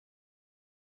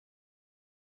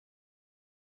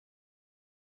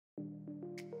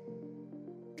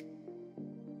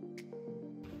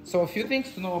So a few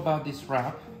things to know about this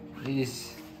wrap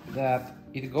is that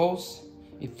it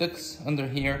tucks under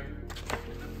here,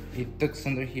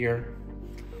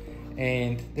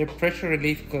 and they're pressure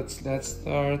relief cuts that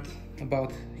start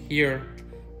about here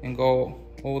and go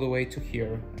all the way to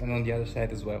here and on the other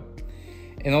side as well.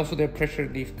 And also they're pressure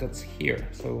relief cuts here,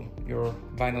 so your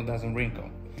vinyl doesn't wrinkle.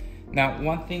 Now,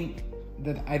 one thing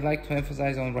that I'd like to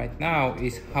emphasize on right now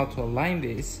is how to align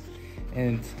this.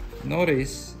 And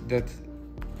notice that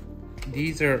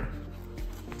these are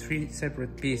 3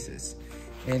 separate pieces,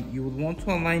 and you would want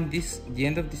to align the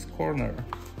end of this corner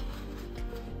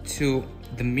to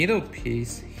the middle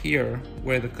piece here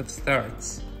where the cut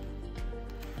starts.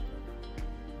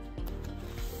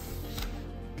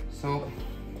 So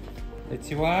let's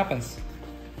see what happens.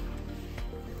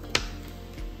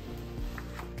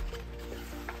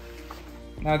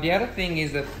 Now the other thing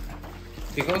is that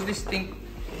because this thing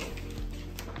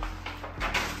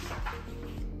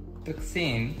tucks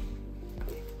in,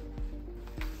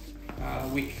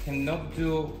 we cannot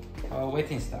do a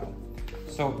wet install.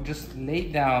 So just lay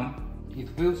it down, it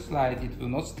will slide, it will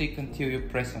not stick until you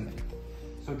press on it.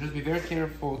 So just be very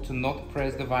careful to not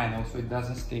press the vinyl so it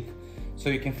doesn't stick. So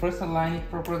you can first align it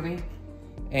properly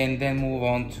and then move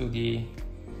on to the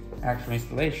actual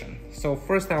installation. So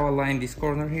first I'll align this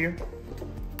corner here.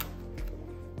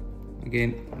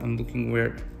 Again, I'm looking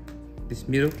where this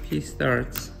middle piece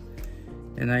starts,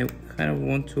 and I kind of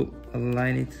want to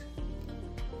align it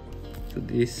to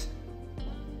this.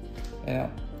 And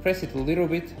I'll press it a little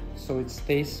bit so it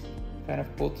stays kind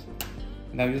of put.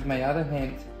 Now use my other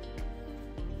hand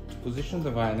to position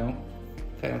the vinyl.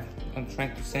 I'm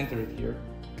trying to center it here.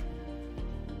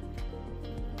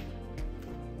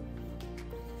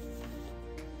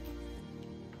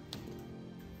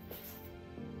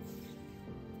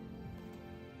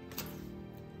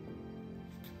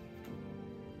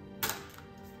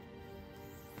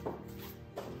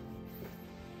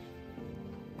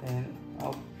 And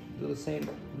I'll do the same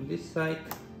on this side.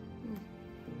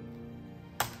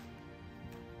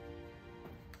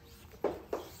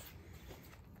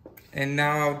 And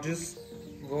now I'll just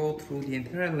go through the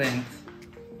entire length,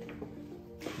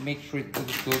 make sure it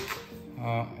looks good.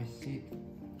 I see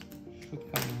it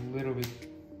should come a little bit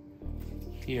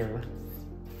here.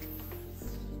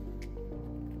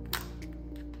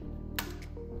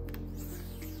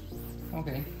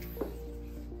 Okay.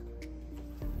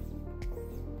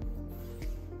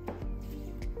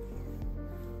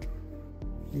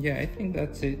 Yeah, I think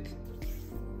that's it.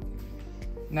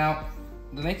 Now,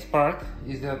 the next part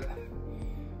is that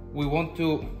we want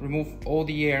to remove all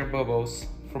the air bubbles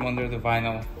from under the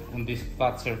vinyl on this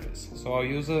flat surface. So I'll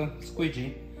use a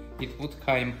squeegee. It would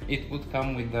come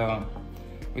with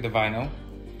the vinyl,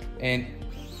 and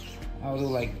I'll do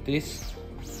like this.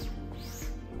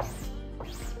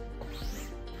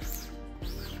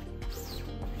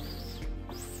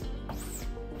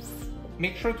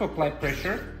 Make sure to apply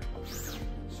pressure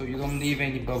so you don't leave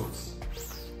any bubbles.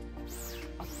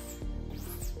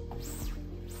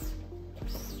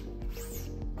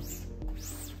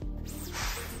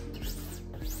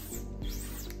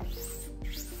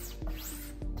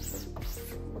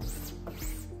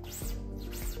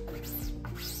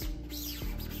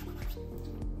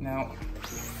 Now,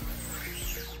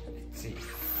 let's see.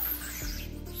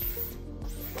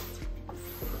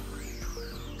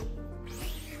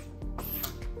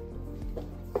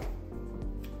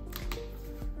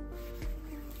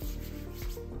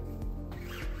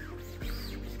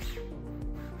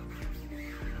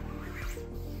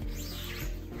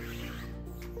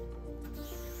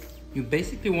 You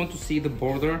basically want to see the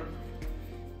border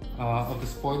of the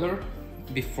spoiler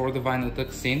before the vinyl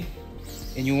tucks in.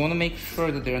 And you want to make sure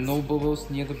that there are no bubbles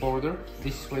near the border.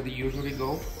 This is where they usually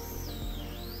go.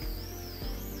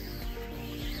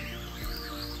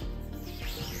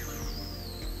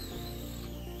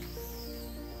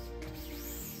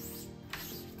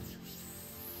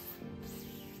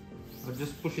 I'll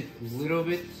just push it a little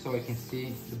bit so I can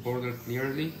see the border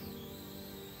clearly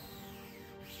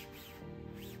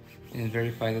and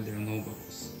verify that there are no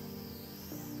bubbles.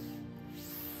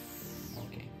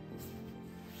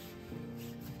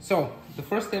 So the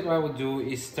first step I would do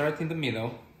is start in the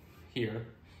middle here,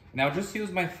 and I'll just use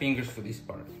my fingers for this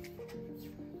part.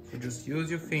 So just use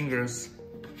your fingers,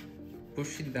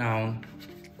 push it down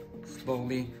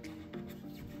slowly.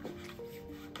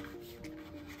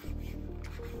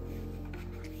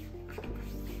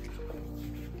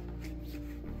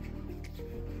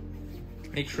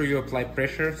 Make sure you apply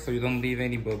pressure so you don't leave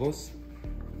any bubbles.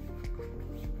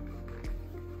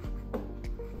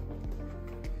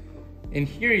 And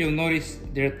here you'll notice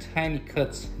there are tiny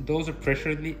cuts. Those are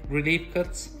pressure relief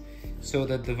cuts. so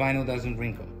that the vinyl doesn't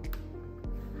wrinkle.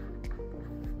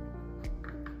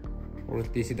 Or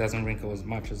at least it doesn't wrinkle as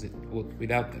much as it would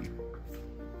without them.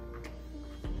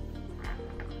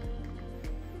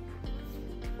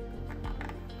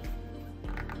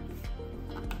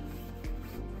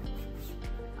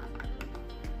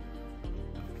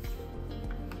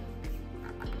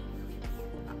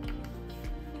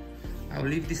 I'll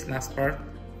leave this last part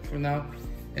for now,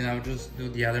 and I'll just do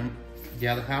the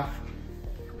other half.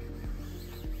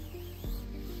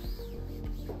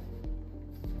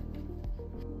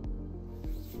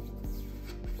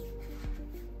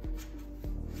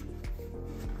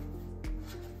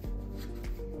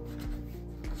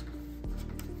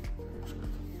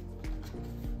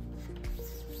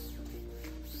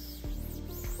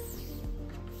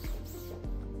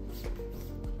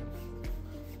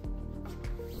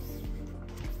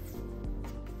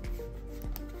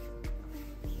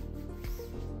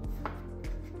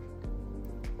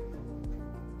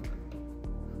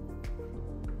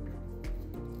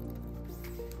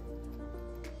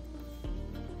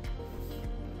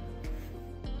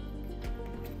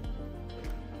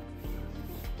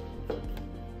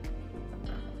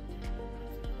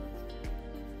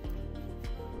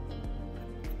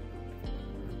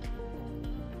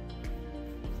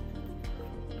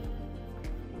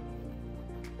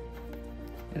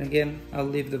 And again, I'll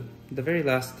leave the very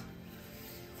last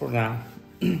for now.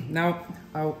 Now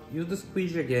I'll use the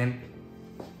squeegee again,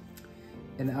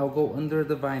 and I'll go under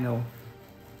the vinyl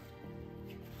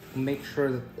to make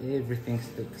sure that everything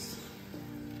sticks.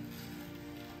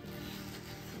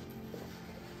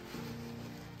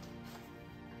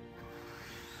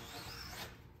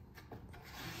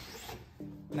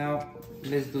 Now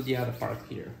let's do the other part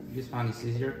here. This one is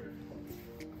easier.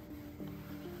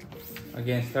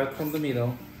 Again, start from the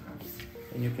middle,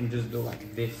 and you can just do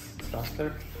like this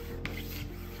faster.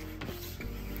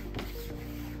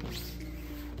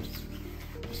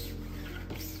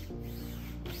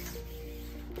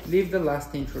 Leave the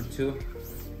last inch or two.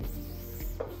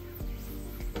 I'll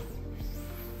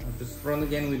just run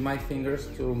again with my fingers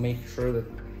to make sure that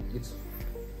it's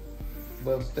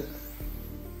well stuck.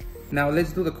 Now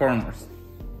let's do the corners.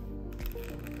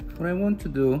 What I want to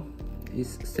do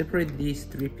is separate these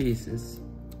three pieces,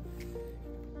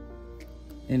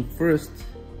 and first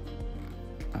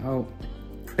I'll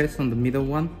press on the middle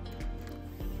one,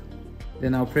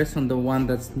 then I'll press on the one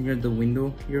that's near the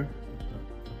window here,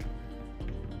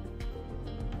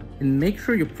 and make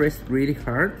sure you press really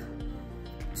hard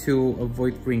to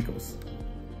avoid wrinkles.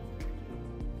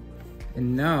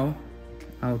 And now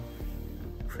I'll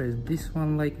press this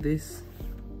one like this,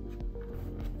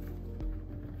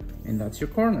 and that's your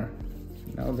corner.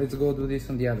 Now let's go do this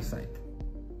on the other side.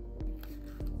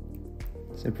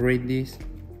 Separate these.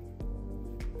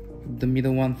 The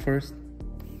middle one first,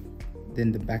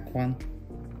 then the back one.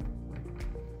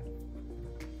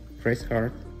 Press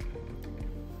hard.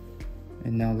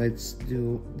 And now let's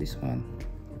do this one.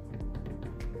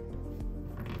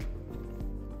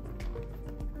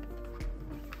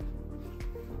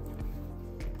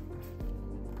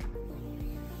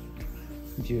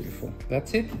 Beautiful.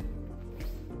 That's it.